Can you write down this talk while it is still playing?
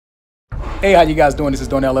Hey, how you guys doing? This is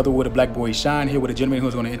Darnell Leatherwood of Black Boys Shine, here with a gentleman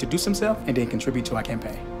who's going to introduce himself and then contribute to our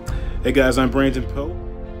campaign. Hey guys, I'm Brandon Poe.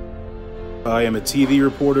 I am a TV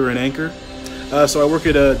reporter and anchor. So I work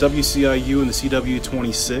at WCIU in the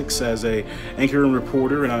CW26 as a anchor and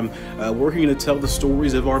reporter, and I'm working to tell the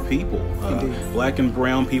stories of our people, black and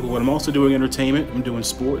brown people. But I'm also doing entertainment. I'm doing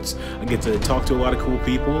sports. I get to talk to a lot of cool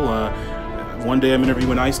people. One day I'm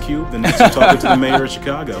interviewing Ice Cube, the next I'm talking to the mayor of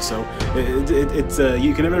Chicago. So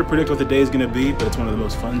you can never predict what the day is going to be, but it's one of the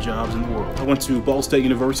most fun jobs in the world. I went to Ball State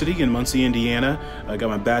University in Muncie, Indiana. I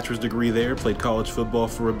got my bachelor's degree there, played college football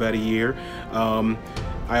for about a year.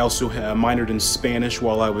 I also minored in Spanish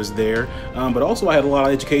while I was there, but also I had a lot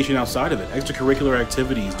of education outside of it, extracurricular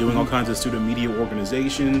activities, doing all kinds of student media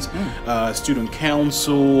organizations, student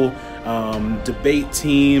council, debate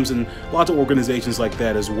teams, and lots of organizations like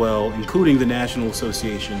that as well, including the National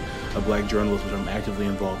Association of Black Journalists, which I'm actively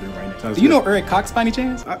involved in right now. Do you know Eric Cox by any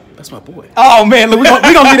chance? That's my boy. Oh man, look,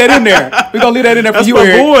 we're gonna leave that in there. We're gonna leave that in there for you,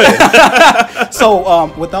 Eric. That's my boy.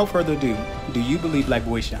 So, without further ado, do you believe Black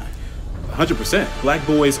Boys Shine? 100%. Black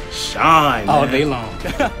boys shine. All day long.